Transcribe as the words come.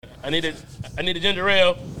I need a ginger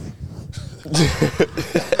ale.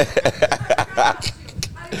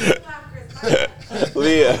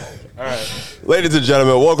 Leah. All right. Ladies and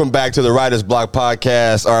gentlemen, welcome back to the Writer's Block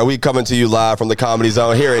Podcast. All right, we coming to you live from the Comedy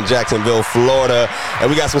Zone here in Jacksonville, Florida. And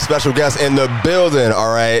we got some special guests in the building,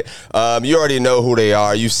 all right? You already know who they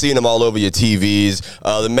are. You've seen them all over your TVs.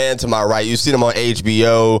 The man to my right, you've seen him on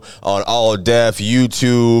HBO, on All Def,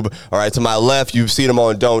 YouTube. All right, to my left, you've seen him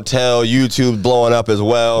on Don't Tell. YouTube blowing up as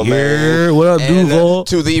well, man. What up, Duval?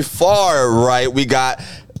 To the far right, we got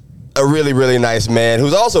a really, really nice man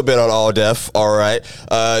who's also been on All Def, all right?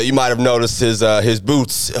 You might have noticed his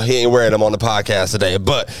boots. He ain't wearing them on the podcast today,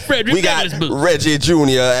 but we got Reggie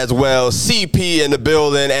Jr. as well, CP in the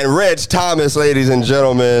building, and Reg Thomas, ladies and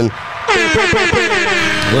gentlemen. Yeah,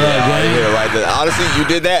 right there. Honestly, you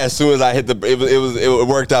did that as soon as I hit it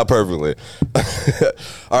worked out perfectly.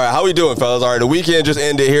 All right, how we doing, fellas? All right, the weekend just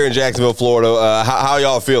ended here in Jacksonville, Florida. How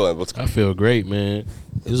y'all feeling? I feel great, man.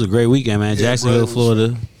 It was a great weekend, man. Jacksonville,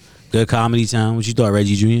 Florida. Good comedy town. What you thought,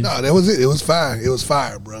 Reggie Jr.? No, that was it. It was fire. It was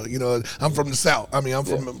fire, bro. You know, I'm from the South. I mean, I'm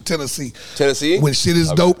from Tennessee. Tennessee? When shit is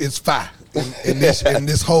dope, it's fire. And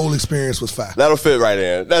this whole experience was fire. That'll fit right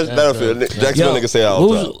in. That'll fit. Jacksonville niggas say all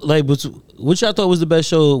the time. What y'all thought was the best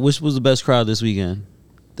show? Which was the best crowd this weekend?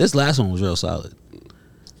 This last one was real solid.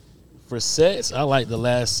 For sets, I like the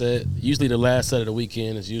last set. Usually the last set of the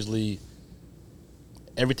weekend is usually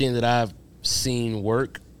everything that I've seen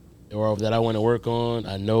work or that I want to work on.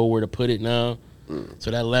 I know where to put it now. So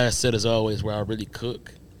that last set is always where I really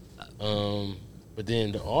cook. But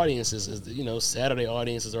then the audiences, Saturday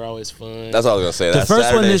audiences are always fun. That's all I was going to say. The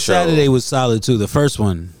first one this Saturday was solid, too. The first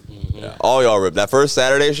one. Yeah, all y'all ripped. That first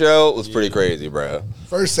Saturday show was pretty crazy, bro.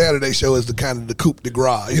 First Saturday show is the kind of the coup de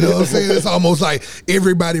grace. You know what I'm saying? It's almost like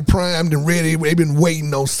everybody primed and ready. They've been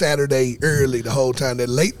waiting on Saturday early the whole time. That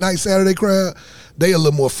late night Saturday crowd, they a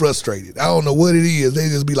little more frustrated. I don't know what it is. They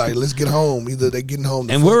just be like, let's get home. Either they getting home.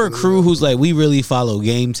 And we're a crew who's like, we really follow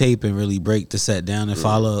game tape and really break the set down and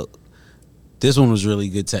follow. This one was really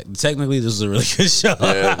good. Technically, this was a really good show.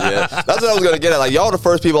 Yeah. That's what I was gonna get at. Like, y'all the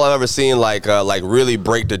first people I've ever seen like really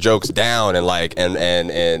break the jokes down and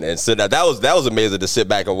and sit down. That was amazing to sit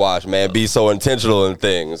back and watch, man. Be so intentional in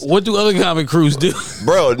things. What do other comic crews do,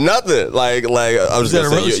 bro? Nothing. Like I'm just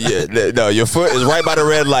gonna say, no, your foot is right by the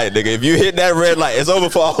red light, nigga. If you hit that red light, it's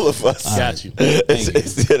over for all of us. I got you. He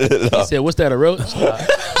said, "What's that, a roach?"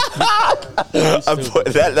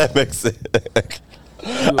 That makes sense.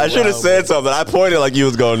 I should have said something. I pointed like you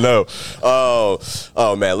was gonna know. Oh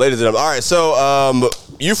man, ladies and gentlemen. All right, so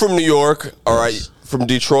you from New York, all right? From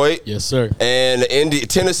Detroit, yes sir, and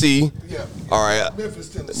Tennessee. Yeah. All right,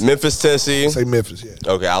 Memphis, Tennessee. Say Memphis, yeah.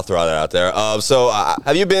 Okay, I'll throw that out there. So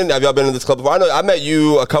have y'all been in this club before? I know I met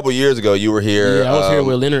you a couple years ago. You were here. Yeah, I was here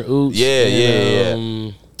with Leonard Oots.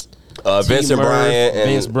 Yeah. Vincent Bryant,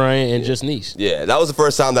 and Just Niche. Yeah, that was the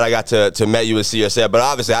first time that I got to meet you and see your set. But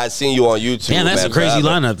obviously, I'd seen you on YouTube. Man, that's a crazy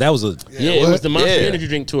lineup. That was it was the Monster Energy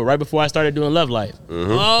Drink tour right before I started doing Love Life.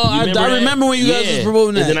 Mm-hmm. Oh, I remember when you guys was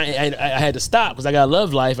promoting that. And then I had to stop because I got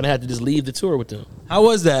Love Life and I had to just leave the tour with them. How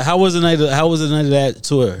was that? How was the night of that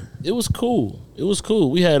tour? It was cool.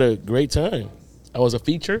 We had a great time. I was a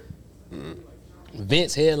feature.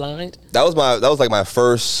 Vince headlined. That was like my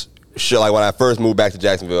first show. Like when I first moved back to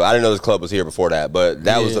Jacksonville, I didn't know this club was here before that, but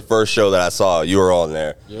that was the first show that I saw. You were on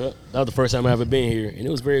there. Yeah, that was the first time I ever been here, and it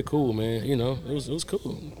was very cool, man. You know, it was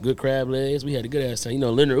cool. Good crab legs. We had a good ass time. You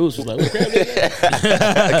know, Leonard Oots was like, "What crab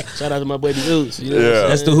legs?" Shout out to my buddy Oots. You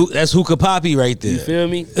know that's Hookah Poppy right there. You feel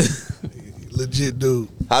me? Legit dude.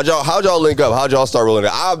 How'd y'all link up? How'd y'all start rolling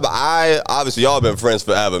up? I obviously y'all been friends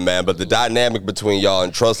forever, man. But the dynamic between y'all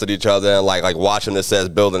and trusted each other and like watching the sets,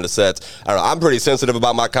 building the sets. I don't know. I'm pretty sensitive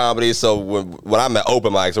about my comedy, so when I'm at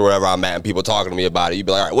open mics or wherever I'm at, and people talking to me about it, you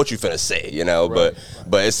be like, all right, what you finna say, you know? Right.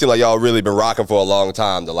 But it seemed like y'all really been rocking for a long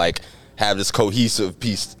time to like have this cohesive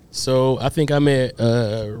piece. So I think I met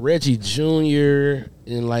Reggie Jr.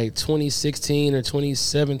 in like 2016 or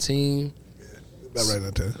 2017. About right now,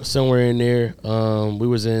 too. Somewhere in there. We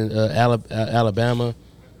was in Alabama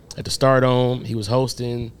at the Stardome. He was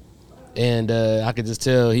hosting, and I could just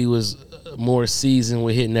tell he was more seasoned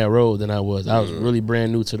with hitting that road than I was. I was really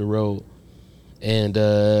brand new to the road. And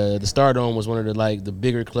the Stardome was one of the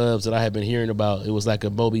bigger clubs that I had been hearing about. It was like a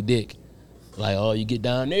Moby Dick. Like, oh, you get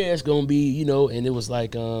down there, it's going to be, and it was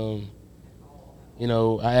like, I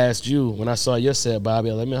asked you when I saw your set, Bobby,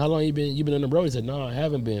 I was like, man, how long you been on the road? He said, no, I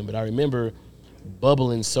haven't been. But I remember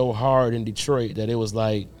bubbling so hard in Detroit that it was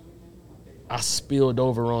like I spilled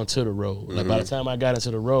over onto the road. Like by the time I got into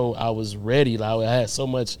the road, I was ready. Like I had so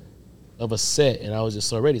much of a set and I was just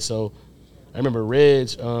so ready. So I remember Reg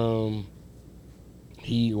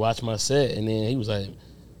he watched my set, and then he was like,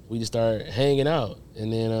 we just started hanging out,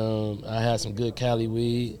 and then I had some good Cali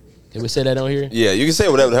weed. Can we say that on here? Yeah, you can say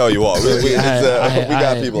whatever the hell you want. We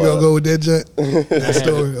got people. You gonna go with that joint? That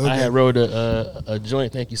story? Okay. I had rolled a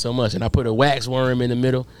joint. Thank you so much, and I put a wax worm in the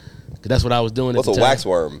middle. Cause that's what I was doing. What's at the a time. wax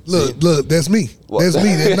worm? Look, that's me. What? That's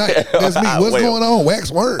me that night. That's me. What's Wait. going on?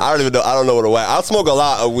 Wax worm. I don't even know. I don't know what a wax. I smoke a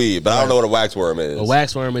lot of weed, but I don't know what a wax worm is. A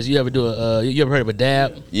wax worm is you ever do you ever heard of a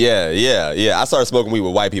dab? Yeah. I started smoking weed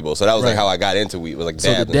with white people, so that was like how I got into weed. It was like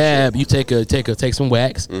So dab. the dab, you take some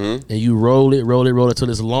wax and you roll it till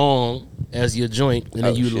it's long as your joint, and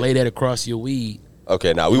then you lay that across your weed.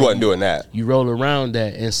 Okay, now we wasn't doing that. You roll around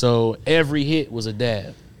that, and so every hit was a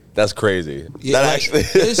dab. That's crazy. Yeah, that like, actually.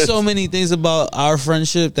 there's so many things about our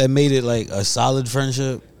friendship that made it like a solid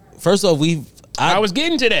friendship. First off, I was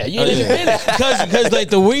getting to that. You didn't even finish. because like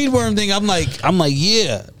the weed worm thing, I'm like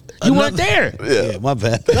yeah. You weren't there. Yeah, my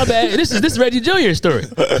bad. My bad. This is Reggie Jr.'s story.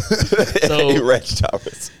 So Reg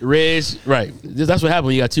Thomas. Reg, right? That's what happened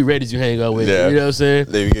when you got two Reggies you hang out with. Yeah. You know what I'm saying?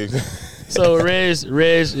 There you go. So Reg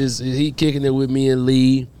is he kicking it with me and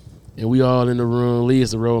Lee, and we all in the room. Lee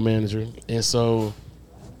is the road manager, and so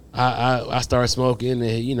I started smoking,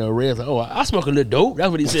 and Red's like, "Oh, I smoke a little dope."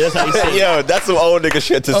 That's what he said. That's how he said. Yo, that's some old nigga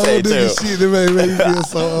shit to say Old too. nigga shit that made me feel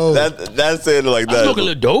so old. That's it like I that. smoke a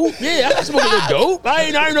little dope. Yeah, I smoke a little dope. I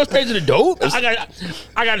ain't know crazy the dope. I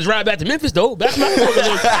got to drive back to Memphis though. That's my smoke a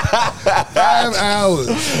little. 5 hours.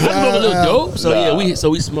 I smoke a little dope. So yeah, we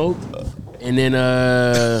smoked, and then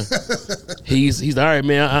he's like, all right,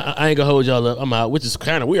 man, I ain't gonna hold y'all up. I'm out, which is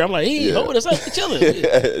kind of weird. I'm like, he ain't holding us up, we chilling.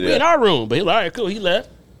 We in our room, but he's like, all right, cool. He left,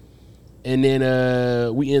 and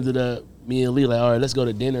then we ended up, me and Lee like, all right, let's go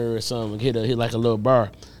to dinner or something. Hit like a little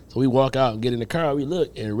bar. So we walk out and get in the car. We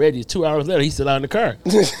look, and Reggie 2 hours later, he's still out in the car.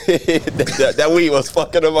 that weed was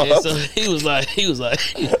fucking him up. And so he was like.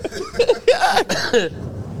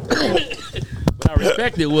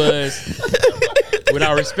 What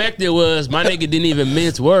I respected was my nigga didn't even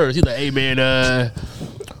mince words. He's like, hey man,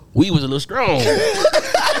 we was a little strong.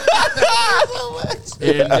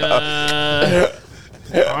 And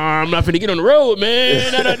I'm not finna get on the road,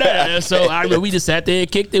 man. Nah. So I remember we just sat there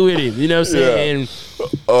and kicked it with him. You know what I'm saying? And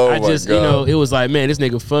Oh I just, my God. it was like, man, this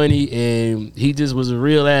nigga funny, and he just was a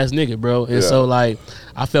real ass nigga, bro. And so like,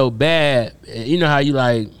 I felt bad. You know how you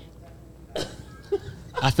like.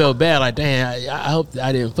 I felt bad, like, damn, I hope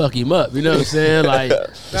I didn't fuck him up. You know what I'm saying? Like,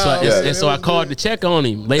 so I called to check on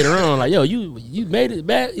him later on, like, yo, you made it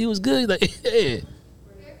back? He was good? He's like, yeah.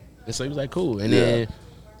 And so he was like, cool. And then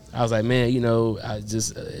I was like, man, I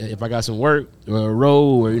just, if I got some work or a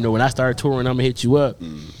role, or, when I start touring, I'm going to hit you up.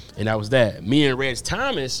 And that was that. Me and Reg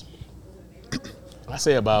Thomas, I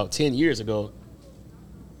say about 10 years ago,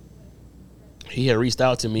 he had reached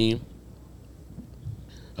out to me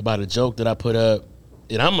about a joke that I put up.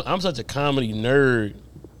 And I'm such a comedy nerd.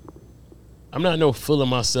 I'm not no full of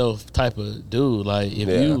myself type of dude. Like, if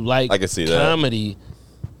you like I can see comedy,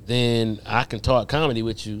 then I can talk comedy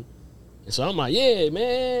with you. And so I'm like, yeah,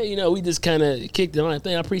 man. We just kind of kicked it on that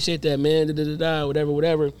thing. I appreciate that, man.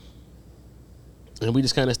 Whatever. And we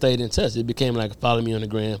just kind of stayed in touch. It became like follow me on the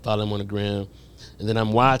gram, follow him on the gram. And then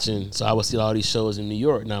I'm watching, so I would see all these shows in New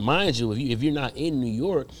York. Now, mind you, if you're not in New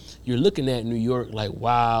York, you're looking at New York like,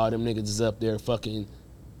 wow, them niggas is up there fucking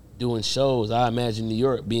doing shows. I imagine New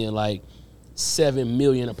York being like 7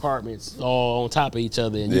 million apartments all on top of each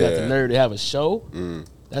other, and you got the nerve to have a show.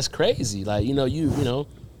 That's crazy. Like, and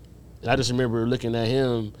I just remember looking at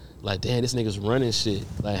him like, damn, this nigga's running shit,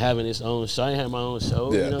 like having his own show. I ain't had my own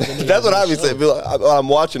show. Yeah. You know what I mean? That's what I be saying. I'm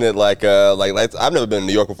watching it like I've never been to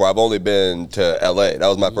New York before. I've only been to LA. That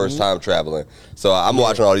was my first time traveling. So I'm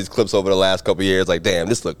watching all these clips over the last couple of years. Like, damn,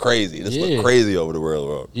 this look crazy. This look crazy over the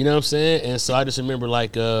world. You know what I'm saying? And so I just remember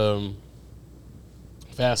like,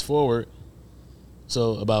 fast forward.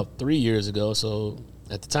 So about 3 years ago. So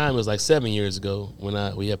at the time it was like 7 years ago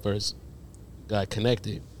when we had first got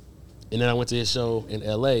connected. And then I went to his show in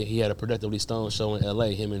L.A. He had a Productively Stoned show in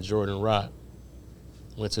L.A., him and Jordan Rock.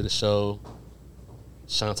 Went to the show.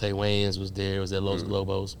 Shantae Wayans was there. It was at Los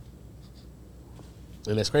Globos.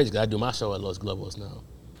 And that's crazy because I do my show at Los Globos now.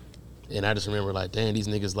 And I just remember like, damn, these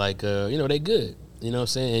niggas like, they good. You know what I'm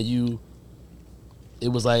saying? And it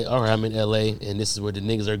was like, all right, I'm in L.A. and this is where the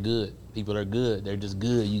niggas are good. People are good. They're just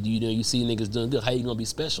good. You see niggas doing good. How you going to be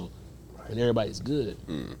special when everybody's good?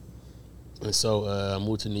 And so I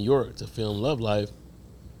moved to New York to film Love Life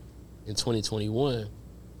in 2021.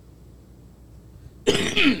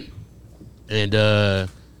 And, I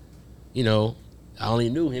only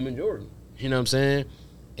knew him and Jordan. You know what I'm saying?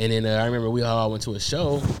 And then I remember we all went to a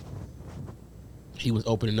show. He was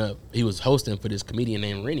hosting for this comedian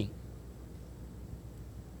named Rennie.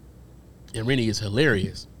 And Rennie is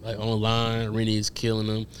hilarious. Like online, Rennie is killing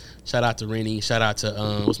them. Shout out to Rennie. Shout out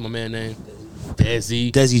to what's my man name?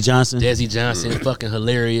 Desi Johnson. Fucking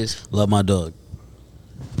hilarious. Love my dog.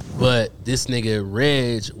 But this nigga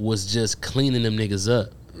Reg was just cleaning them niggas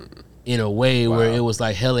up in a way where it was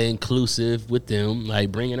like hella inclusive with them,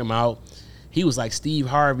 like bringing them out. He was like Steve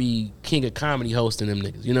Harvey, king of comedy, hosting them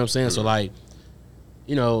niggas. You know what I'm saying? So like,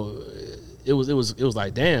 you know, it was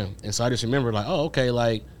like damn. And so I just remember like, oh, okay,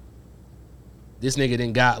 like this nigga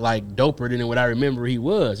then got like doper than what I remember he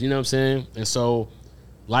was. You know what I'm saying? And so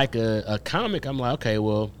like a comic, I'm like, okay,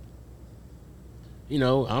 well, you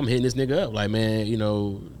know, I'm hitting this nigga up. Like, man, you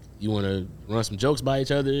know, you want to run some jokes by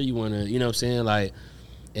each other? You want to, you know what I'm saying? Like,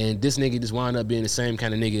 and this nigga just wound up being the same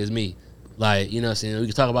kind of nigga as me. Like, you know what I'm saying? We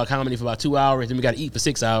can talk about comedy for about 2 hours, then we got to eat for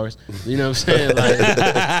 6 hours. You know what I'm saying? Like,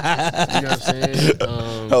 you know what I'm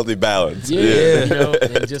saying? Healthy balance. Yeah. You know,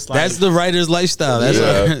 and just like, that's the writer's lifestyle.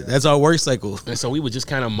 That's our work cycle. And so we were just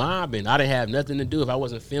kind of mobbing. I didn't have nothing to do if I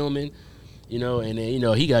wasn't filming. You know, and then, you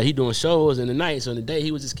know, he doing shows in the night. So in the day,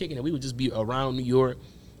 he was just kicking it. We would just be around New York.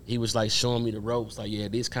 He was, like, showing me the ropes. Like, yeah,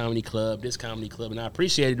 this comedy club. And I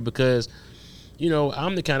appreciated it because, you know,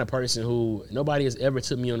 I'm the kind of person who nobody has ever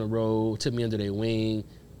took me on the road, took me under their wing,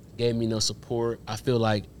 gave me no support. I feel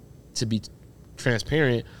like, to be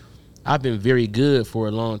transparent, I've been very good for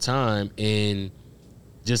a long time and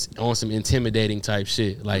just on some intimidating type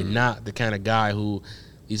shit. Like, not the kind of guy who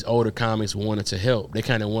these older comics wanted to help. They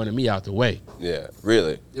kind of wanted me out the way. Yeah,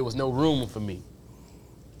 really. There was no room for me.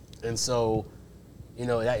 And so, you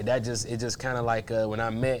know, it just kind of like when I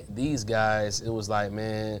met these guys, it was like,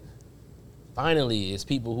 man, finally, it's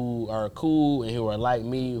people who are cool and who are like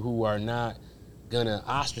me, who are not gonna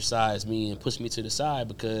ostracize me and push me to the side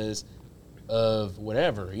because of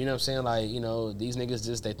whatever. You know what I'm saying? Like, you know, these niggas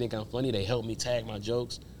just, they think I'm funny. They help me tag my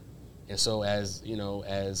jokes. And so as, you know,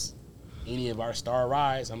 as any of our star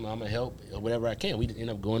rides, I'm gonna help whatever I can. We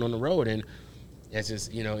end up going on the road, and it's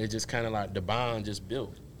just, you know, it just kind of like the bond just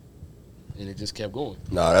built, and it just kept going.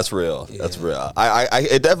 No, that's real. Yeah. That's real. I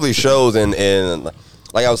it definitely shows in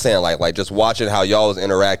like I was saying, like just watching how y'all was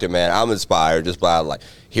interacting, man. I'm inspired just by like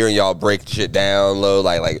hearing y'all break shit down low.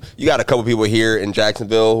 Like you got a couple people here in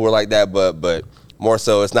Jacksonville who are like that, but more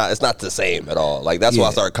so, it's not the same at all. Like that's why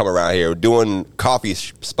I started coming around here, doing coffee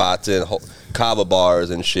spots and kava bars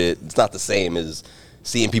and shit. It's not the same as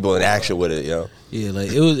seeing people in action with it, you know. Yeah, like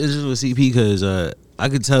it's just with CP because I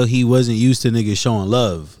could tell he wasn't used to niggas showing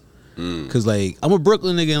love. Cause like I'm a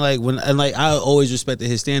Brooklyn nigga, and like I always respected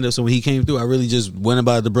his stand up. So when he came through, I really just went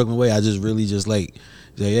about it the Brooklyn way. I just really just like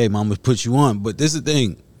say, hey, mama, put you on. But this is the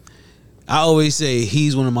thing. I always say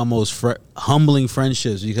he's one of my most humbling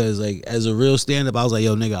friendships because, like, as a real stand-up, I was like,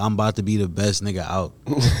 yo, nigga, I'm about to be the best nigga out.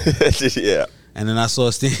 Yeah. And then I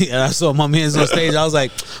saw my mans on stage. I was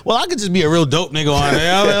like, well, I could just be a real dope nigga on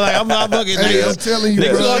there. I mean, like, I'm not fucking nigga. I'm telling you,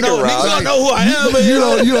 niggas bro. Niggas don't know who I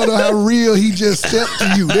am. You don't know how real he just stepped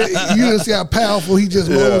to you. You don't see how powerful he just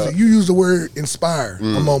was. You used the word inspire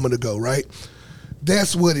a moment ago, right?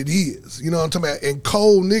 That's what it is. You know what I'm talking about? And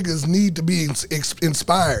cold niggas need to be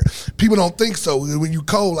inspired. People don't think so. When you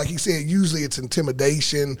cold, like he said, usually it's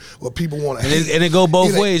intimidation or people want to hate. And it go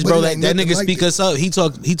both ways, bro. Like that nigga speak us up. He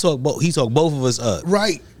talk both of us up.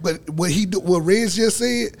 Right. But what Reg just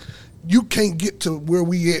said, you can't get to where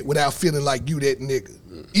we at without feeling like you that nigga.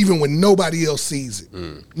 Even when nobody else sees it.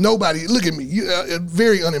 Nobody, look at me, you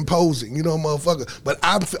very unimposing, you know, motherfucker. But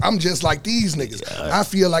I'm just like these niggas. Yeah, I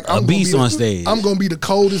feel like I'm beast on stage. I'm gonna be the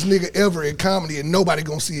coldest nigga ever in comedy, and nobody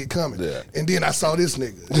gonna see it coming. Yeah. And then I saw this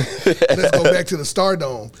nigga. Let's go back to the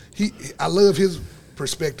Stardome. I love his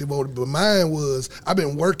perspective on it, but mine was I've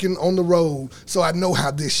been working on the road, so I know how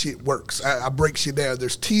this shit works. I break shit down.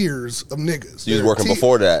 There's tiers of niggas. You was working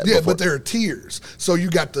before that. Yeah, but there are tiers. So you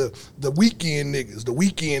got the weekend niggas, the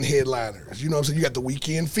weekend headliners. You know what I'm saying? You got the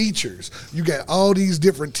weekend features. You got all these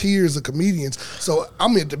different tiers of comedians. So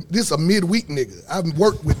I'm this a midweek nigga. I've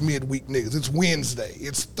worked with midweek niggas. It's Wednesday.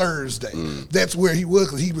 It's Thursday. That's where he was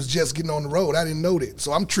because he was just getting on the road. I didn't know that.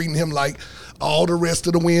 So I'm treating him like all the rest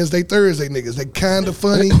of the Wednesday, Thursday niggas. They kind of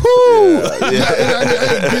funny. I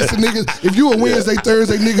ain't dissing niggas. If you a Wednesday,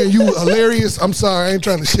 Thursday nigga and you hilarious, I'm sorry, I ain't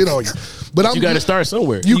trying to shit on you. But you got to start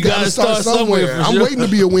somewhere. You got to start somewhere. I'm waiting to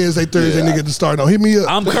be a Wednesday, Thursday nigga to start on. Hit me up.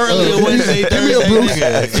 I'm currently a Wednesday, Thursday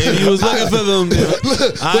nigga. If you was looking for them,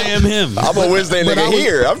 I am him. I'm a Wednesday nigga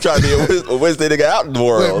here. I'm trying to be a Wednesday nigga out in the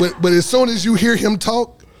world. But as soon as you hear him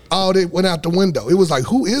talk, all that went out the window. It was like,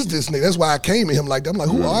 who is this nigga? That's why I came at him like that. I'm like,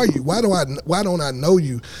 who are you? Why don't I know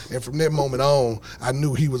you? And from that moment on, I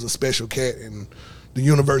knew he was a special cat, and the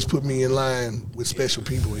universe put me in line with special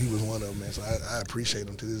people, and he was one of them, man. So I appreciate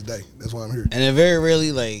him to this day. That's why I'm here. And then very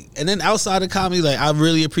rarely, like, and then outside of comedy, like, I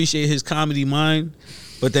really appreciate his comedy mind.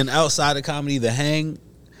 But then outside of comedy, the hang,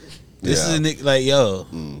 this is a nigga, like, yo,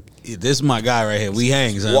 this is my guy right here. We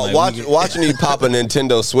hang, son. Watching you pop a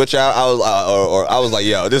Nintendo Switch out, I was like,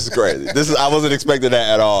 yo, this is crazy. I wasn't expecting that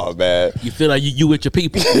at all, man. You feel like you with your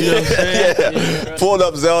people. You know what I'm saying? Yeah. Pulled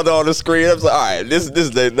up Zelda on the screen. I was like, all right, this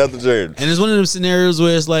is nothing changed. And it's one of them scenarios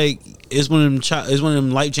where it's like, it's one of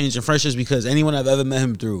them life changing friendships, because anyone I've ever met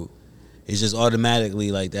him through is just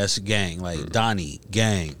automatically like, that's gang. Like Donnie,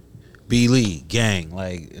 gang. B. Lee, gang,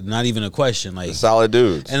 like, not even a question, like, solid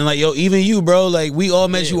dudes. And like, yo, even you, bro, like, we all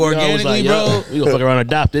met you organically, bro. We gonna fuck around and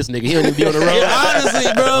adopt this nigga. He don't even be on the road.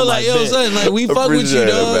 Honestly, bro, like, yo, son, like, we fuck with you,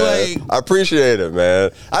 dog. Like, I appreciate it,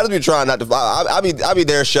 man. I just be trying not to. I be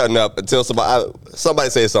there shutting up until somebody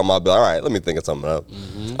say something. I'll be like, all right, let me think of something up.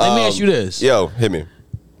 Let me ask you this. Yo, hit me.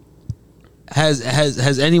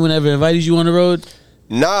 Has anyone ever invited you on the road?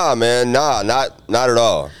 Nah, man, not at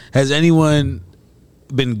all. Has anyone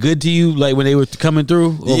been good to you, like, when they were coming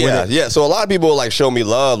through? Yeah. So a lot of people like show me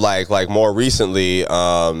love, like more recently,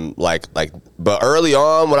 but early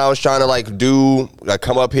on when I was trying to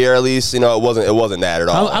come up here, at least, you know, it wasn't that at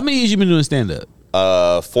all. How many years you been doing stand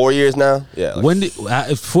up? 4 years now. Yeah.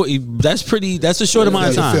 That's a short amount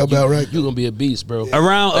of time. Feel about right. You gonna be a beast, bro.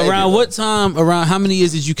 Around what time? Around how many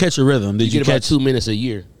years did you catch a rhythm? Did you get about catch 2 minutes a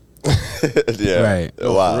year? Yeah. Right.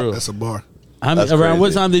 Wow. That's a bar. Around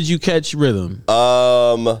what time did you catch rhythm?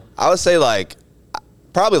 I would say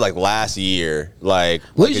probably last year.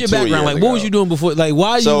 What's your background? Like, what was you doing before? Like,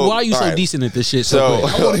 why are you so decent at this shit? So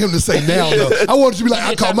quick? I wanted him to say now, though. I wanted to be like,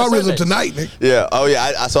 I caught my rhythm tonight, nigga. Yeah. Oh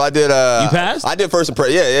yeah. So I did. You passed? I did first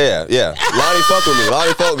impression. Yeah. Lonnie fucked with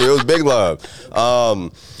me. It was big love.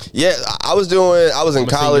 Yeah, I was in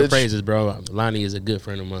college. Your praises, bro. Lonnie is a good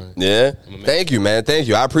friend of mine. Yeah. Thank you, man. Thank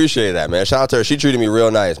you. I appreciate that, man. Shout out to her. She treated me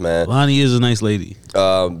real nice, man. Lonnie is a nice lady.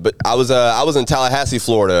 But I was in Tallahassee,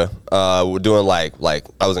 Florida. We're doing I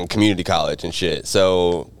was in community college and shit.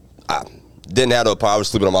 So I didn't have I was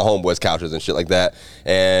sleeping on my homeboys' couches and shit like that.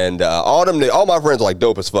 And all my friends are like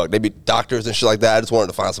dope as fuck. They be doctors and shit like that. I just wanted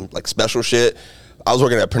to find some special shit. I was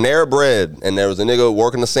working at Panera Bread, and there was a nigga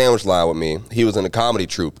working the sandwich line with me. He was in a comedy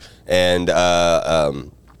troupe, and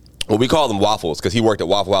we called him Waffles because he worked at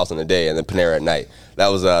Waffle House in the day and then Panera at night.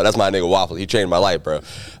 That's my nigga Waffles. He changed my life, bro.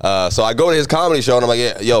 So I go to his comedy show, and I'm like,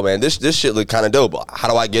 yeah, yo, man, this shit look kind of dope. How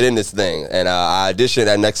do I get in this thing? And I auditioned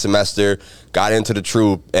that next semester, got into the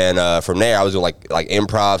troupe, and from there I was doing like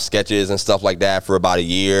improv sketches and stuff like that for about a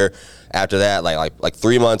year. After that, like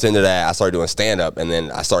 3 months into that, I started doing stand-up, and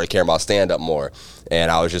then I started caring about stand-up more.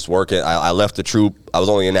 And I was just working. I left the troupe. I was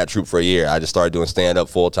only in that troupe for a year. I just started doing stand-up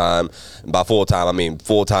full-time. And by full-time, I mean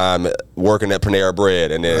full-time working at Panera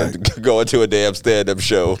Bread and then going to a damn stand-up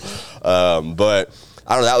show. But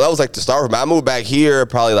I don't know. That was like the start for me. I moved back here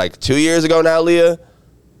probably 2 years ago now, Leah.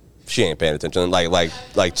 She ain't paying attention. Like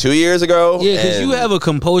 2 years ago. Yeah, because you have a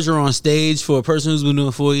composure on stage for a person who's been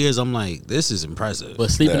doing 4 years. I'm like, this is impressive. But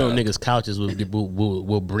sleeping on niggas' couches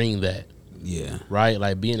will bring that. Yeah. Right?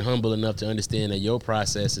 Like being humble enough to understand that your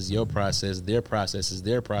process is your process, their process is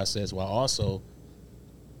their process, while also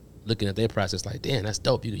looking at their process like, damn, that's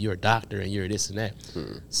dope. You're a doctor and you're this and that.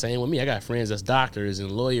 Same with me. I got friends that's doctors and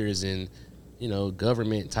lawyers and,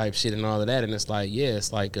 government type shit and all of that. And it's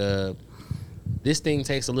like, this thing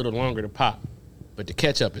takes a little longer to pop, but the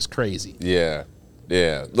catch up is crazy. Yeah.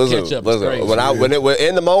 Listen. Crazy. When it was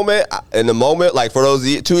in the moment, like for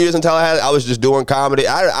those 2 years in Tallahassee, I was just doing comedy.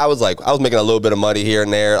 I was making a little bit of money here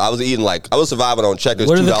and there. I was eating I was surviving on Checkers.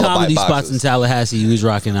 What are the $2 comedy bite spots boxes. in Tallahassee you was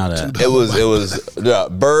rocking out at? It was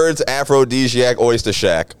Birds Aphrodisiac Oyster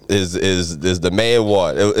Shack is the main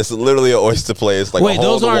one. It's literally an oyster place. Wait,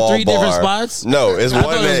 those aren't three bar. different spots? No, it's I one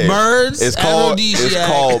thought it was name. Birds It's Aphrodisiac.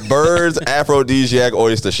 called Birds Aphrodisiac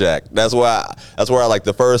Oyster Shack. That's where I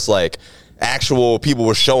the first actual people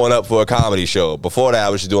were showing up for a comedy show. Before that, I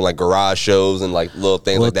was just doing garage shows and little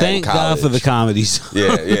things like that in college. Thank God for the comedies.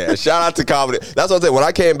 Yeah. Shout out to comedy. That's what I'm saying. When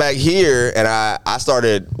I came back here and I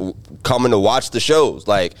started coming to watch the shows,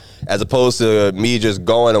 as opposed to me just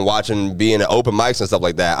going and watching, being at open mics and stuff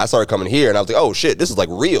like that, I started coming here and I was like, oh shit, this is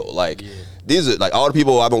real. These are all the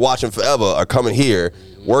people I've been watching forever are coming here,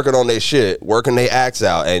 working on their shit, working their acts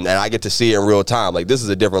out, and I get to see it in real time. This is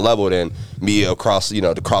a different level than me across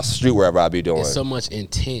the street wherever I be doing. There's so much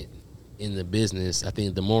intent in the business. I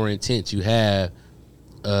think the more intent you have,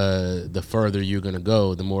 the further you're gonna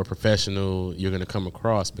go, the more professional you're gonna come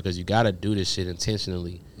across, because you gotta do this shit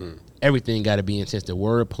intentionally. Everything gotta be intense. The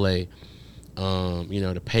wordplay,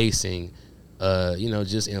 the pacing,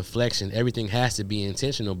 just inflection. Everything has to be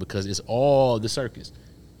intentional because it's all the circus.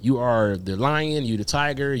 You are the lion, you the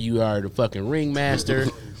tiger, you are the fucking ringmaster,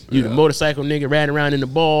 you the motorcycle nigga riding around in the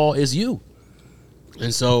ball. It's you.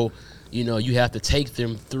 And so, you have to take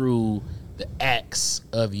them through the acts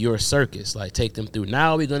of your circus. Like, take them through,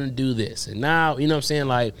 now we're going to do this. And now, you know what I'm saying?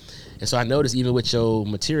 Like, and so I noticed even with your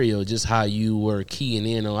material, just how you were keying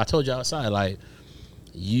in on, I told you outside, like,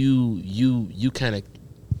 you kind of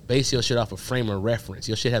base your shit off a frame of reference.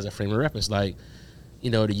 Your shit has a frame of reference. Like,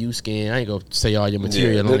 the U-Scan, I ain't gonna say all your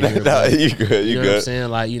material on here. No, you good. You know what I'm saying?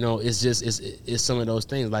 Like, it's just, it's some of those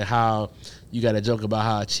things. Like how you got to joke about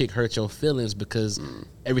how a chick hurt your feelings because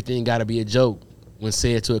everything got to be a joke when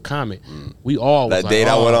said to a comic. We all was that date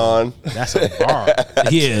I went on. That's a bar.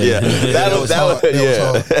 Yeah. That was I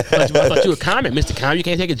thought you were a comic, Mr. Comic. You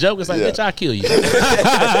can't take a joke. It's like, bitch, I'll kill you.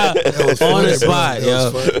 On the spot,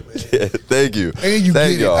 yo. Thank you. And you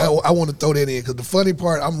Thank get y'all. it. I want to throw that in because the funny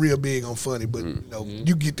part, I'm real big on funny, but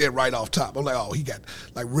you get that right off top. I'm like, oh, he got,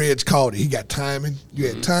 like Reg called it. He got timing. You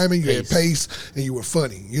had timing, you had pace, and you were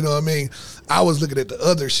funny. You know what I mean? I was looking at the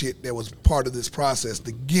other shit that was part of this process,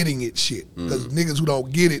 the getting it shit. Because niggas who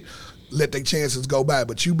don't get it, let their chances go by.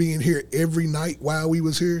 But you being here every night while we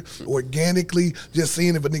was here, organically, just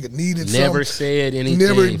seeing if a nigga needed something. Never said anything.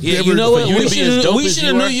 Never, You know what? We should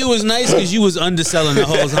have knew you was nice because you was underselling the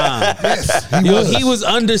whole time. Yes, he was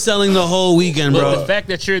underselling the whole weekend, But bro. the fact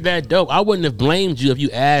that you're that dope, I wouldn't have blamed you if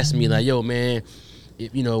you asked me, like, yo, man,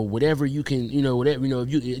 if, whatever you can, whatever, if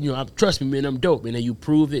you, trust me, man, I'm dope. And then you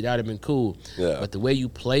proved it, that'd have been cool. Yeah. But the way you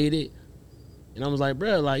played it, and I was like,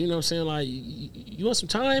 bro, like, you know what I'm saying? Like, you want some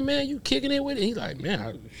time, man? You kicking it with it? He's like,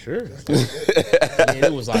 man, sure. And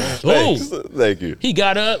it was like, boom. Thank you. He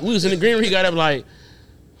got up. We was in the green room. He got up like,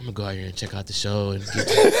 I'm going to go out here and check out the show. And get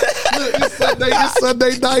This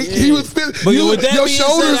Sunday night, he was feeling. But with that being said,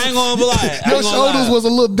 I ain't gonna lie. Your shoulders was a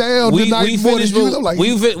little down the night before the shoot. I'm like,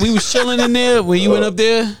 we was chilling in there when you went up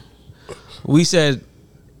there. We said,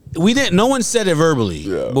 no one said it verbally,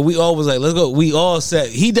 but we all was like, let's go. We all said,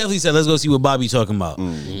 he definitely said, let's go see what Bobby talking about.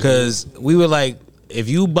 Because we were like, if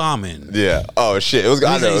you bombing. Yeah. Oh, shit. It was,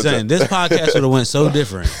 I know. This podcast would have went so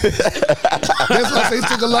different. That's why they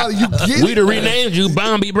took a lot of you. We'd have renamed you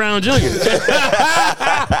Bombi Brown Jr.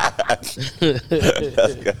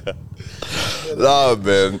 No,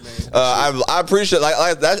 man. I appreciate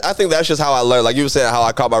like that. I think that's just how I learned. Like you were saying, how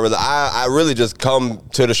I caught my rhythm. I really just come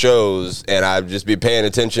to the shows and I just be paying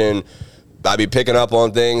attention. I be picking up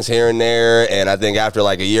on things here and there, and I think after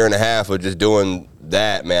like a year and a half of just doing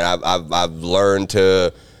that, man, I've learned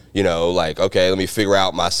to, like, okay, let me figure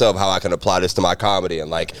out myself how I can apply this to my comedy, and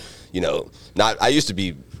like, I used to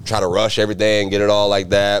be trying to rush everything, get it all like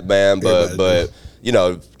that, man, but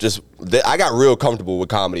I got real comfortable with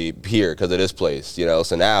comedy here because of this place,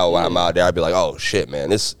 so now when I'm out there, I'd be like, oh shit,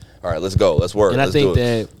 man, all right, let's go, let's work. And let's I think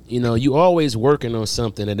that, you always working on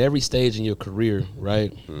something at every stage in your career,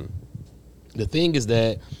 right? The thing is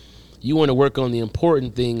that you want to work on the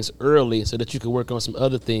important things early so that you can work on some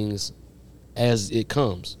other things as it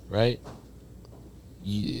comes, right?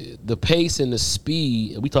 The pace and the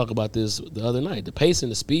speed, we talked about this the other night, the pace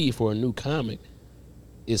and the speed for a new comic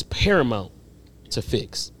is paramount to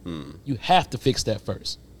fix. You have to fix that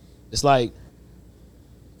first. It's like,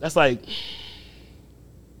 that's like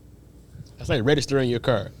registering your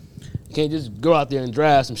car. You can't just go out there and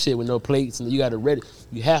drive some shit with no plates, and you got to ready.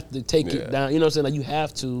 You have to take it down. You know what I'm saying? Like, you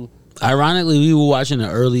have to. Ironically, we were watching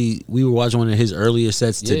one of his earlier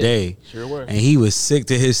sets today. Sure were. And he was sick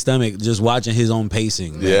to his stomach just watching his own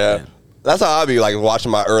pacing. Yeah. Man. That's how I be like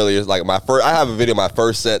watching my earliest, like my first. I have a video of my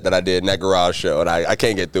first set that I did in that garage show, and I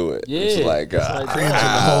can't get through it. Yeah, it's like cringing the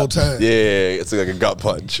whole time. Yeah, it's like a gut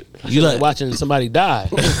punch. You like watching somebody die.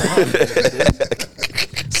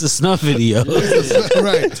 It's a snuff video.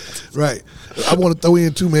 Right. I want to throw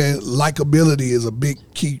in too, man. Likability is a big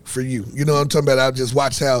key for you. You know what I'm talking about? I just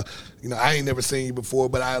watched how. I ain't never seen you before,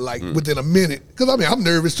 but I within a minute, because I'm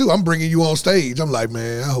nervous too. I'm bringing you on stage. I'm like,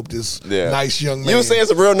 man, I hope this nice young man. You was saying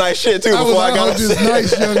some real nice shit too before I got this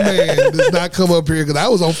nice young man does not come up here, because I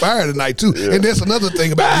was on fire tonight too. Yeah. And that's another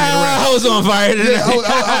thing about being around. I was on fire today.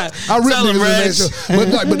 I really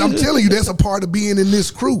but I'm telling you, that's a part of being in this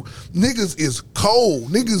crew. Niggas is cold.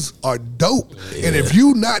 Niggas are dope. Yeah. And if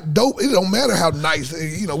you not dope, it don't matter how nice.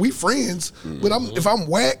 We friends. But if I'm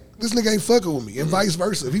whack, this nigga ain't fucking with me, and vice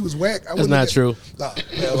versa. If he was whack, I wouldn't. That's not true.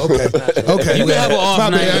 Okay. You can have an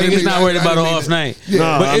off night. Niggas not worried about an off night.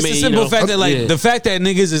 Yeah. But it's the simple fact that the fact that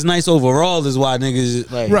niggas is nice overall is why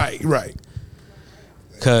niggas like right.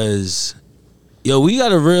 Cause we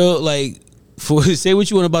got a real say what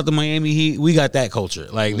you want about the Miami Heat, we got that culture.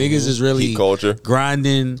 Like niggas is really Heat culture.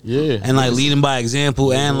 grinding, and like leading by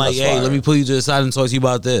example, and like, hey, let me pull you to the side and talk to you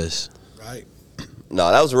about this. Right. No,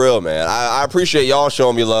 that was real, man. I appreciate y'all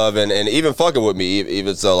showing me love and even fucking with me,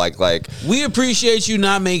 even so. Like we appreciate you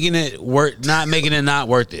not making it not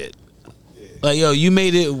worth it. Like, yo, you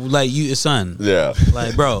made it like you, son. Yeah.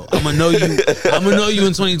 Like, bro, I'm gonna know you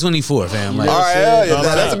in 2024, fam. Like, all right, hell yeah,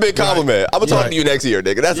 that's a big Right. compliment. I'm gonna talk to you next year,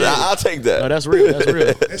 nigga. I'll take that. No, that's real. That's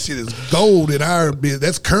real. That shit is gold in our business.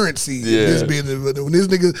 That's currency in this business. When this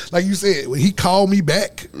nigga, like you said, when he called me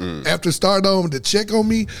back after Stardom to check on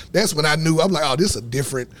me, that's when I knew. I'm like, oh, this a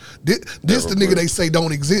different. This the nigga they say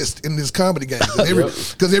don't exist in this comedy game.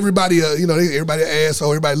 Because everybody, everybody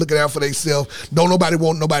asshole. Everybody looking out for themselves. Don't nobody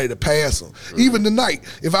want nobody to pass them. Even tonight,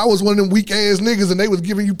 if I was one of them weak ass niggas and they was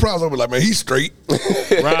giving you props, I'd be like, man, he's straight. Right.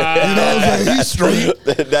 You know what I'm saying? He's straight.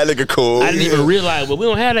 That nigga cool. I didn't even realize, but we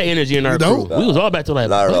don't have that energy in our crew. We was all back to like,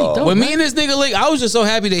 Not at all. when me and this nigga linked, I was just so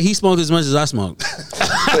happy that he smoked as much as I smoked.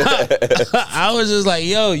 I was just like,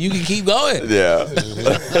 yo, you can keep going. Yeah.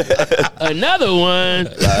 Another one.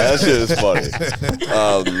 That shit is funny.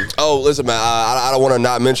 Listen, man. I don't want to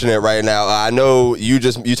not mention it right now. I know you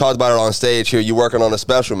talked about it on stage here. You working on a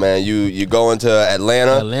special, man. You going to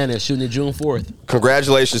Atlanta? Atlanta shooting it June 4th.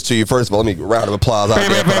 Congratulations to you. First of all, let me round of applause out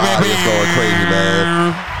there for the audience going crazy,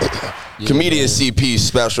 man. Comedian CP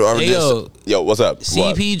special. Hey, yo, what's up?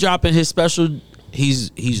 CP dropping his special. He's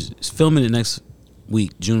filming it next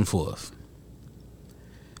week, June 4th.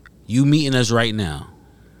 You meeting us right now.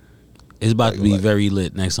 It's about to be very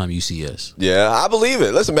lit next time you see us. Yeah, I believe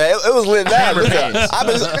it. Listen, man, it was lit now. I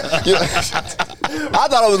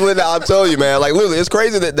thought it was lit now. I'm telling you, man. Like, literally, it's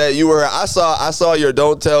crazy that you were. I saw your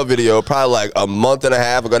Don't Tell video probably like a month and a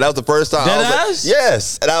half ago. That was the first time.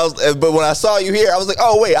 Yes. And but when I saw you here, I was like,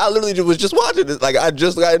 oh wait, I literally was just watching this. Like, I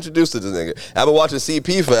just got introduced to this nigga. I've been watching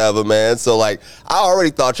CP forever, man. So like, I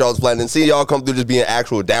already thought y'all was planning. And seeing y'all come through just being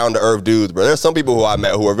actual down to earth dudes, bro. There's some people who I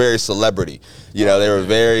met who are very celebrity. You know, they were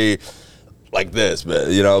very. Like this, man,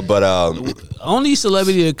 but only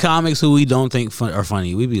celebrity comics who we don't think are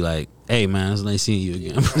funny. We be like, "Hey, man, it's nice seeing you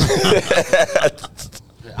again."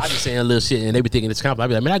 I be saying a little shit, and they be thinking it's compliment. I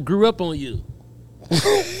be like, man, I grew up on you.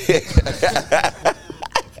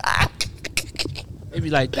 They be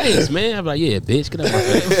like, thanks, man. I be like, yeah, bitch, get out my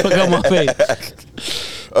face. Fuck out my face.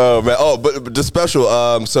 Oh man! But the special.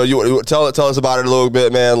 So you tell us about it a little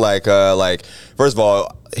bit, man. Like first of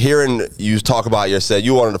all, hearing you talk about your set,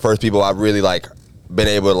 you were one of the first people I've really like been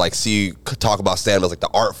able to like see talk about stand-up as like the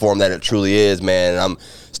art form that it truly is, man. And I'm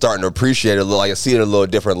starting to appreciate it a little. Like I see it in a little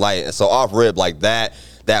different light. And so off rip like that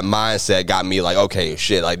mindset got me like, okay,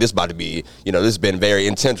 shit, like this about to be, this has been very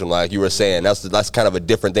intentional, like you were saying. That's kind of a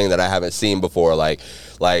different thing that I haven't seen before.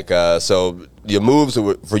 So your moves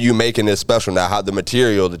for you making this special now, how the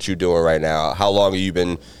material that you're doing right now, how long have you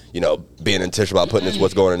been, being intentional about putting this,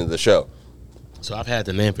 what's going into the show? So I've had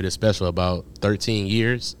the name for this special about 13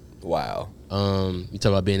 years. Wow. You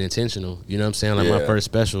talk about being intentional. You know what I'm saying? Like my first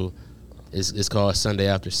special is called Sunday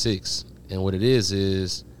After 6. And what it is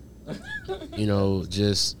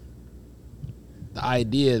just the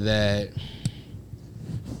idea that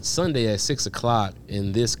Sunday at 6 o'clock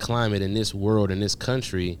in this climate, in this world, in this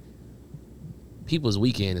country, people's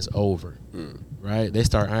weekend is over, right? They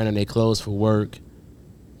start ironing their clothes for work.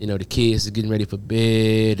 The kids are getting ready for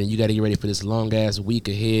bed, and you got to get ready for this long-ass week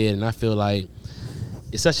ahead. And I feel like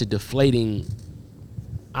it's such a deflating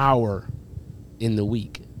hour in the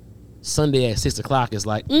week. Sunday at 6 o'clock is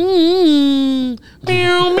like, meow,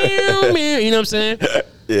 meow, meow. You know what I'm saying?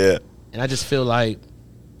 Yeah. And I just feel like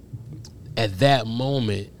at that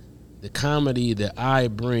moment, the comedy that I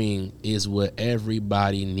bring is what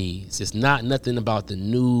everybody needs. It's not nothing about the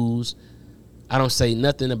news. I don't say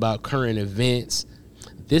nothing about current events.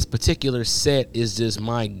 This particular set is just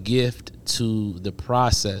my gift to the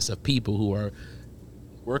process of people who are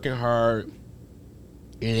working hard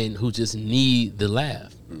and who just need the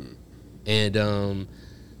laugh. And,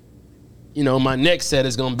 my next set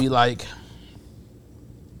is going to be like,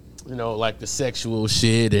 like the sexual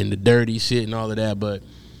shit and the dirty shit and all of that. But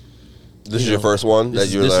this is your first one?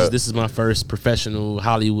 This is my first professional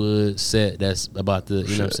Hollywood set that's about the,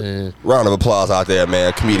 you know what I'm saying? Round of applause out there,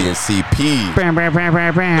 man. Comedian CP.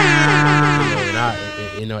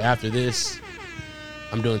 And after this,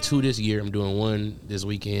 I'm doing 2 this year. I'm doing 1 this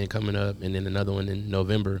weekend coming up and then another one in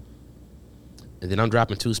November. And then I'm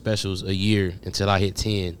dropping 2 specials a year until I hit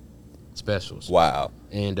 10 specials. Wow.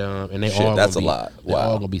 And they Shit, all that's gonna a lot. They're Wow.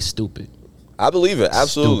 all gonna be stupid. I believe it.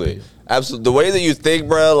 Absolutely. Stupid. Absolutely. The way that you think,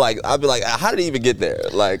 bro, like I'd be like, how did he even get there?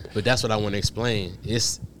 Like, But that's what I want to explain.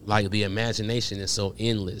 It's like the imagination is so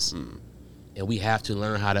endless. And we have to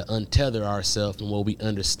learn how to untether ourselves from what we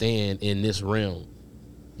understand in this realm.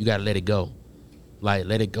 You got to let it go. Like,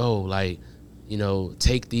 let it go. Like, you know,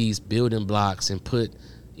 take these building blocks and put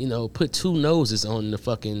 2 noses on the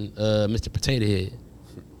fucking Mr. Potato Head.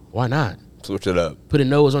 Why not? Switch it up. Put a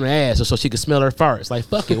nose on her ass so she can smell her farts. Like,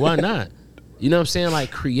 fuck it. Why not? You know what I'm saying?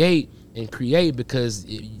 Like, create because,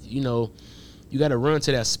 you know, you got to run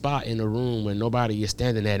to that spot in the room where nobody is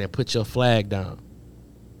standing at and put your flag down.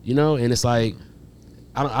 You know, and it's like,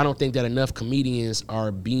 I don't think that enough comedians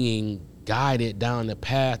are being guided down the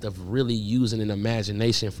path of really using an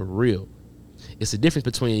imagination for real. It's the difference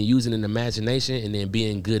between using an imagination and then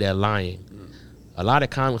being good at lying. A lot of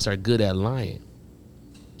comics are good at lying.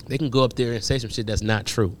 They can go up there and say some shit that's not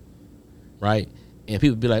true, right? And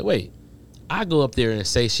people be like, wait, I go up there and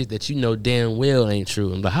say shit that you know damn well ain't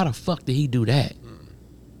true. I'm like, how the fuck did he do that?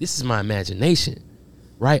 This is my imagination.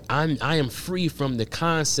 Right, I am free from the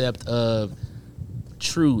concept of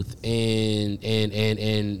truth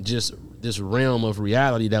and just this realm of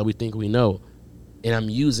reality that we think we know, and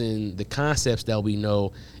I'm using the concepts that we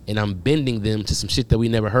know and I'm bending them to some shit that we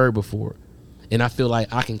never heard before, and I feel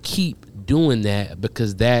like I can keep doing that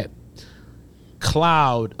because that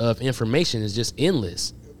cloud of information is just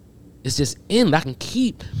endless. It's just endless. I can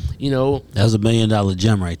keep, you know. That was $1 million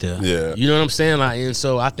gem right there. Yeah, you know what I'm saying? Like, and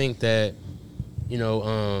so I think that. You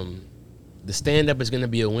know, the stand-up is going to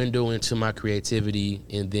be a window into my creativity,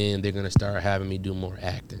 and then they're going to start having me do more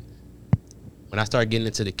acting. When I start getting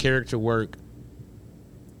into the character work,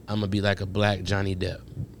 I'm going to be like a black Johnny Depp.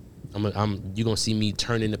 You're going to see me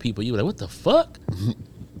turn into people. You're like, what the fuck?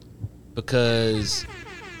 Because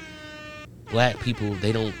black people,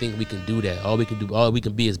 they don't think we can do that. All we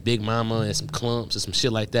can be is Big Mama and some clumps and some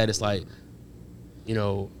shit like that. It's like, you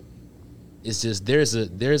know, it's just there's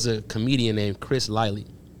a comedian named Chris Liley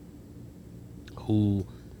who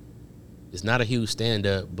is not a huge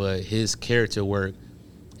stand-up, but his character work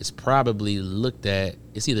is probably looked at.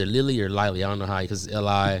 It's either Lily or Liley. I don't know how, because it's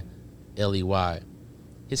Liley.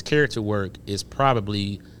 His character work is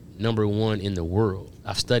probably #1 in the world.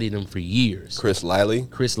 I've studied him for years. Chris Liley,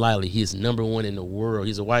 he's #1 in the world.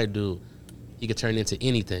 He's a white dude. He could turn into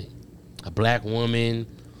anything. A black woman.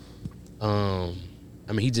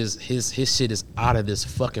 I mean, his shit is out of this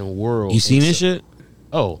fucking world. You seen this shit?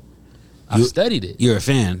 Oh, I've studied it. You're a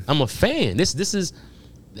fan. I'm a fan. This is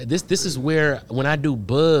where when I do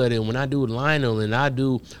Bud and when I do Lionel and I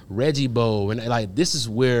do Reggie Bo and like this is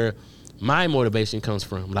where my motivation comes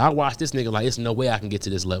from. Like, I watch this nigga like, it's no way I can get to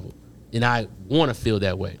this level, and I want to feel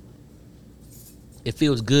that way. It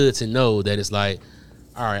feels good to know that it's like,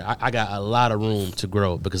 all right, I got a lot of room to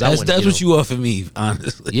grow because that's what you offer me,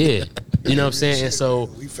 honestly. Yeah, you know what I'm saying. And so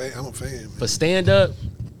I'm a fan. Man. For stand up,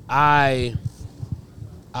 I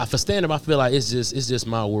feel like it's just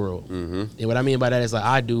my world. Mm-hmm. And what I mean by that is like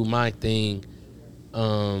I do my thing,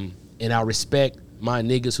 and I respect my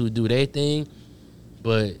niggas who do their thing,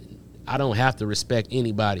 but I don't have to respect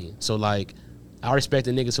anybody. So like, I respect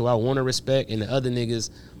the niggas who I want to respect, and the other niggas,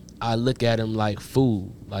 I look at them like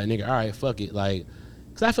food. Like, nigga, all right, fuck it, like.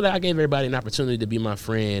 Cause I feel like I gave everybody an opportunity to be my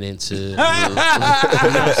friend and to, you know what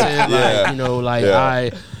I'm saying? Yeah. Like, you know, like yeah.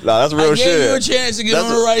 That's real shit. I gave you a chance to get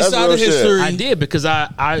on the right side of history. I did because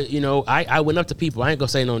I went up to people. I ain't gonna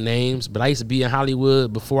say no names, but I used to be in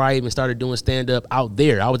Hollywood before I even started doing stand up out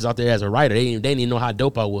there. I was out there as a writer. They didn't even know how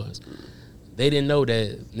dope I was. They didn't know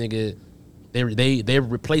that, nigga. Their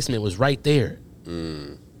replacement was right there,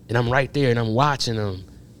 and I'm right there, and I'm watching them.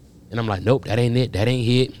 And I'm like, nope, that ain't it. That ain't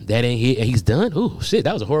hit. That ain't hit. And he's done. Ooh, shit,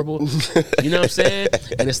 that was horrible. You know what I'm saying?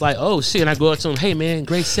 And it's like, oh, shit. And I go up to him, hey, man,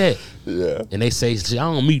 great set. Yeah. And they say, I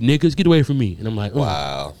don't meet niggas. Get away from me. And I'm like,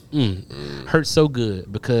 wow. Hurts so good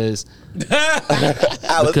because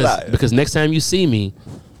next time you see me,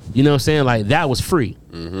 you know what I'm saying? Like, that was free.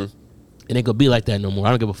 Mm-hmm. It ain't gonna be like that no more.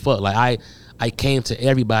 I don't give a fuck. Like, I came to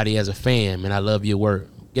everybody as a fan, man. I love your work.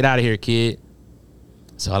 Get out of here, kid.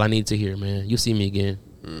 That's all I need to hear, man. You see me again.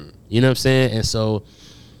 You know what I'm saying? And so,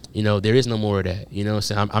 you know, there is no more of that. You know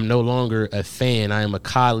what I'm saying? I'm no longer a fan. I am a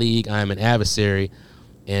colleague. I am an adversary.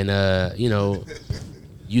 And, you know,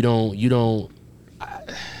 you don't. Your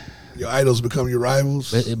idols become your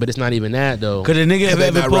rivals. But it's not even that, though. Could a nigga have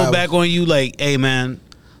ever pulled rivals. back on you like, hey, man,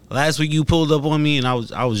 last week you pulled up on me and I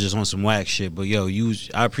was just on some whack shit. But, yo,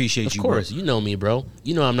 I appreciate you, Of course. Bro. You know me, bro.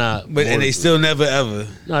 You know I'm not. But and they still never, ever.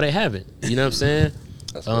 No, they haven't. You know what I'm saying?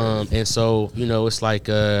 And so, you know, it's like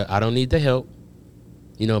I don't need the help.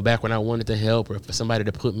 You know, back when I wanted the help or for somebody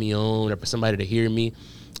to put me on or for somebody to hear me,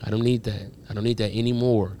 I don't need that. I don't need that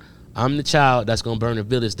anymore. I'm the child that's going to burn the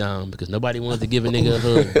village down because nobody wanted to give a nigga a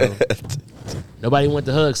hug, bro. Nobody wanted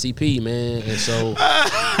to hug CP, man. And so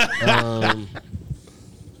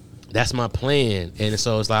That's my plan. And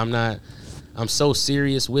so it's like I'm so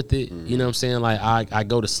serious with it. You know what I'm saying? Like I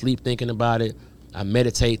go to sleep thinking about it. I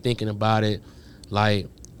meditate thinking about it. Like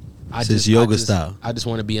yoga style. I just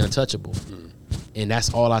want to be untouchable. And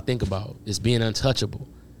that's all I think about is being untouchable.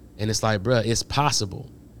 And it's like, bruh, it's possible,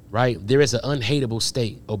 right? There is an unhateable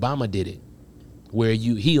state. Obama did it. Where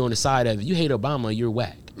he on the side of it. You hate Obama, you're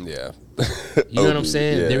whack. Yeah. You know what I'm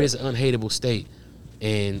saying? Yeah. There is an unhateable state.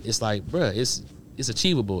 And it's like, bruh, it's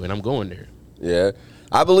achievable, and I'm going there. Yeah.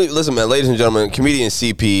 I believe, listen, man, ladies and gentlemen, comedian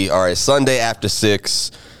CP, all right, Sunday after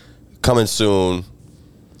 6, coming soon.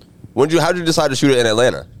 How'd you decide to shoot it in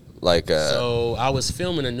Atlanta? So I was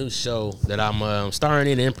filming a new show that I'm starring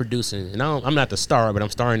in and producing, and I'm not the star, but I'm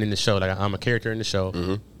starring in the show. Like I'm a character in the show,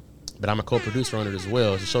 but I'm a co-producer on it as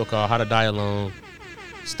well. It's a show called How to Die Alone,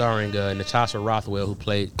 starring Natasha Rothwell, who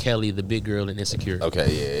played Kelly, the big girl in Insecure.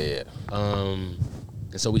 Okay, yeah. And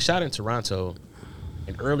so we shot in Toronto,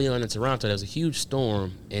 and early on in Toronto, there was a huge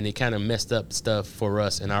storm, and it kind of messed up stuff for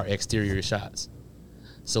us in our exterior shots.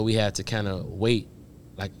 So we had to kind of wait.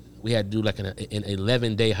 We had to do like an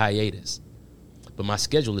 11-day hiatus. But my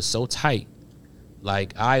schedule is so tight.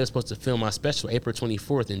 Like, I was supposed to film my special April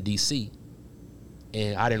 24th in D.C.,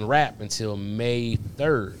 and I didn't wrap until May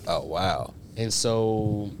 3rd. Oh, wow. And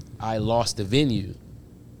so I lost the venue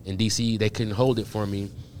in D.C. They couldn't hold it for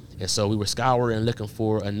me. And so we were scouring looking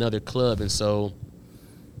for another club. And so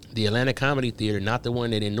the Atlanta Comedy Theater, not the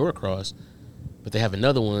one that in Norcross, but they have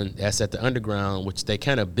another one that's at the Underground, which they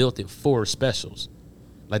kind of built it for specials.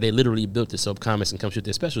 Like, they literally built it so comics can come shoot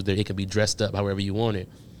their specials there. It can be dressed up however you want it.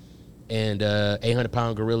 And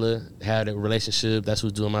 800-Pound Gorilla had a relationship. That's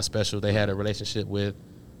who's doing my special. They had a relationship with,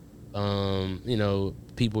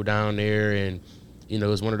 people down there. And, it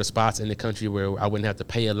was one of the spots in the country where I wouldn't have to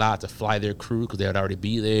pay a lot to fly their crew because they would already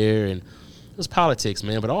be there. And it was politics,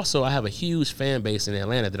 man. But also, I have a huge fan base in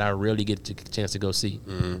Atlanta that I rarely get a chance to go see.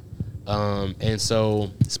 And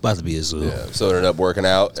so it's about to be a zoo. Yeah, so it ended up working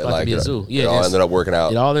out. It's about to be a zoo. Yeah, it all ended up working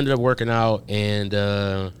out. It all ended up working out, and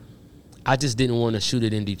I just didn't want to shoot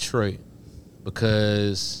it in Detroit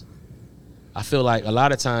because I feel like a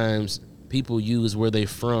lot of times people use where they're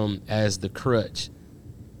from as the crutch,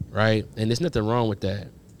 right? And there's nothing wrong with that.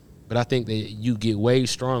 But I think that you get way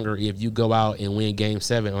stronger if you go out and win Game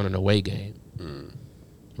 7 on an away game.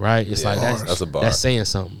 Right? It's like that's a bar. That's saying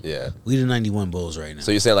something. Yeah. We the 91 Bulls right now.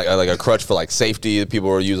 So you're saying like a crutch for like safety? People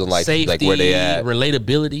are using safety, like where they at?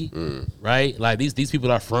 Relatability, right? Like these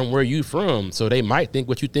people are from where you from, so they might think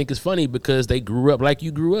what you think is funny because they grew up like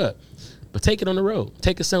you grew up. But take it on the road.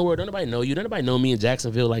 Take it somewhere. Don't nobody know you. Don't nobody know me in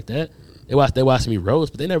Jacksonville like that. They watch me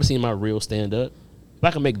roast, but they never seen my real stand up. If I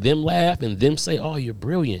can make them laugh and them say, "Oh, you're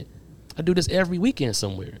brilliant," I do this every weekend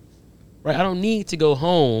somewhere, right? I don't need to go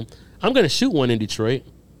home. I'm gonna shoot one in Detroit.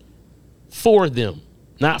 For them,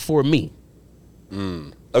 not for me.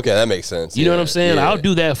 Okay, that makes sense. You know what I'm saying? Yeah. I'll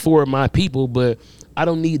do that for my people, but I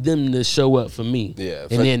don't need them to show up for me. Yeah.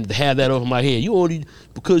 And then have that over my head. You only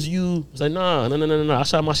because you it's like, no. I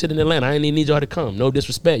shot my shit in Atlanta. I ain't even need y'all to come. No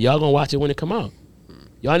disrespect. Y'all gonna watch it when it come out.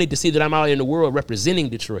 Y'all need to see that I'm out in the world representing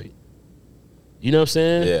Detroit. You know what I'm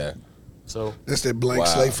saying? Yeah. So that's that blank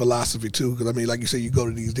slate philosophy too. Because I mean, like you say, you go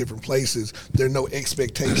to these different places. There are no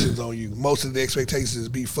expectations on you. Most of the expectations is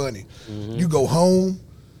be funny. You go home.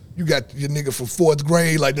 You got your nigga from 4th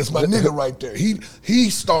grade, like that's my nigga right there.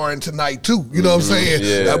 He's starring tonight too. You know what I'm saying?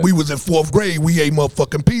 Yeah. We was in 4th grade. We ate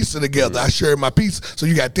motherfucking pizza together. I shared my pizza. So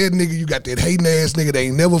you got that nigga. You got that hating ass nigga that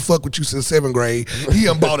ain't never fuck with you since 7th grade. He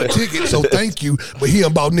done bought a ticket, so thank you. But he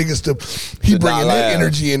done bought niggas to bringing that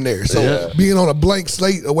energy in there. So being on a blank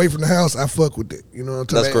slate away from the house, I fuck with it. You know what I'm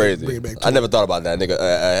saying? That's crazy. Bring it back to I never thought about that nigga.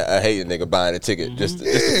 I hate a nigga buying a ticket. Just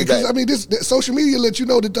because I mean, this social media lets you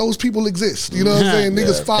know that those people exist. You know what I'm saying?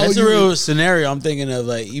 Niggas follow That's you. a real scenario I'm thinking of.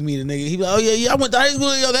 Like, you meet a nigga, he be like, oh yeah, I went to high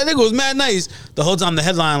school, yo, that nigga was mad nice. The whole time the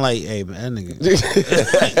headline like, hey man, that nigga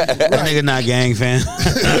that nigga not gang fan.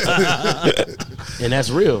 And that's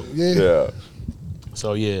real. Yeah.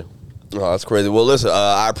 So yeah. Oh, that's crazy. Well, listen,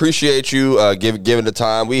 I appreciate you giving the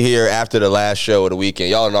time. We here after the last show of the weekend.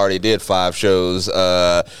 Y'all done already did 5 shows,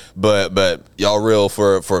 but y'all real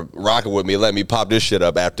for rocking with me. Let me pop this shit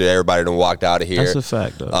up after everybody done walked out of here. That's a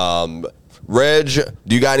fact, though. Reg,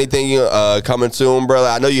 do you got anything coming soon, brother?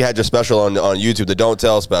 I know you had your special on YouTube, the Don't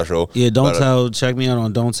Tell special. Yeah, Don't Tell. Check me out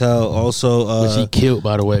on Don't Tell. Also, which he killed,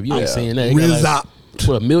 by the way. If you ain't saying that, Rizop.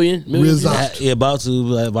 What, $1 million? Yeah, about to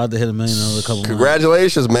hit $1 million in a couple months.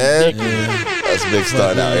 Congratulations, man. Yeah. That's a big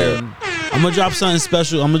stunt out here. I'm gonna drop something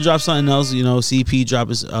special. I'm gonna drop something else. You know, CP drop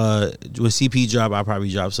is with CP drop. I'll probably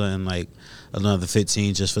drop something like another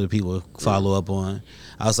 15 just for the people to follow up on.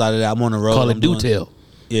 Outside of that, I'm on the road. Call it Do Tell.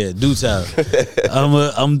 Yeah, do tell. I'm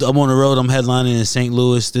on the road. I'm headlining in St.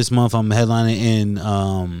 Louis this month. I'm headlining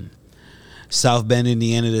in South Bend,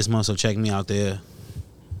 Indiana this month. So check me out there.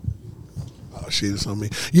 Oh shit, it's on me.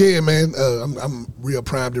 Yeah, man. I'm real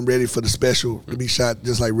primed and ready for the special to be shot,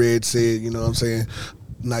 just like Red said. You know what I'm saying?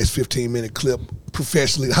 Nice 15-minute clip,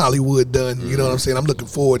 professionally Hollywood done. You know what I'm saying? I'm looking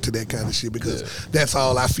forward to that kind of shit because that's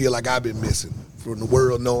all I feel like I've been missing from the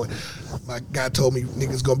world knowing. My guy told me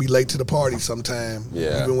niggas gonna be late to the party sometime,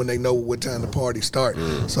 even when they know what time the party start.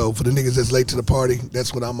 So for the niggas that's late to the party,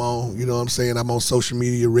 that's what I'm on. You know what I'm saying? I'm on social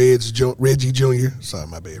media, Reggie Jr. Sorry,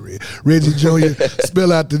 my bad, Reggie Jr.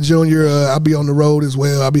 Spell out the Junior. I'll be on the road as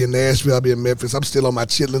well. I'll be in Nashville. I'll be in Memphis. I'm still on my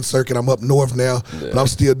chitlin circuit. I'm up north now, but I'm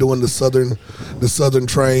still doing the southern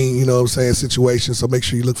train. You know what I'm saying? Situation. So make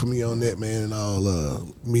sure you look for me on that, man, and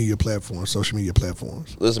all media platforms, social media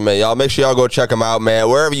platforms. Listen, man, y'all make sure y'all go check them out, man.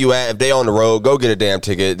 Wherever you at, if they on the road, go get a damn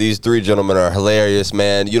ticket. These three gentlemen are hilarious,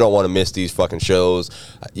 man. You don't want to miss these fucking shows.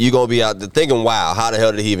 You gonna be out there thinking, wow, how the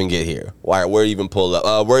hell did he even get here? Why? Where he even pull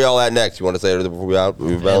up? Where y'all at next? You want to say it before we out?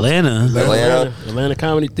 Atlanta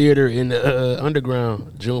Comedy Theater in the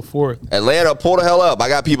Underground, June 4th. Atlanta, pull the hell up. I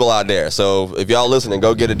got people out there. So if y'all listening,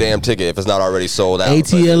 go get a damn ticket if it's not already sold out.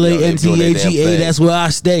 ATLA, NTAGA, that's where I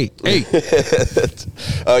stay. Hey.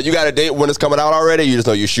 You got a date when it's coming out already? You just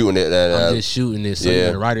know you're shooting it. I'm just shooting it. So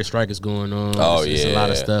the writer's strike is going on. It's a lot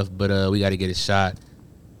of stuff, but we got to get it shot,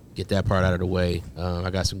 get that part out of the way. I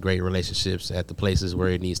got some great relationships at the places where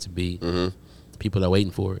it needs to be. People are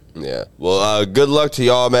waiting for it. Yeah. Well, good luck to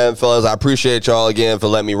y'all, man, fellas. I appreciate y'all again for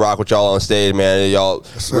letting me rock with y'all on stage, man. Y'all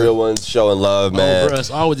real ones showing love, man. Bro, it's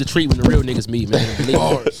always a treat when the real niggas meet, man.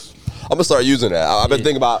 I'm gonna start using that. I've been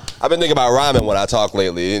thinking about rhyming when I talk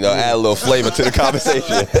lately. You know, add a little flavor to the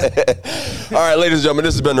conversation. All right, ladies and gentlemen,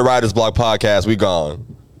 this has been the Writer's Block Podcast. We gone.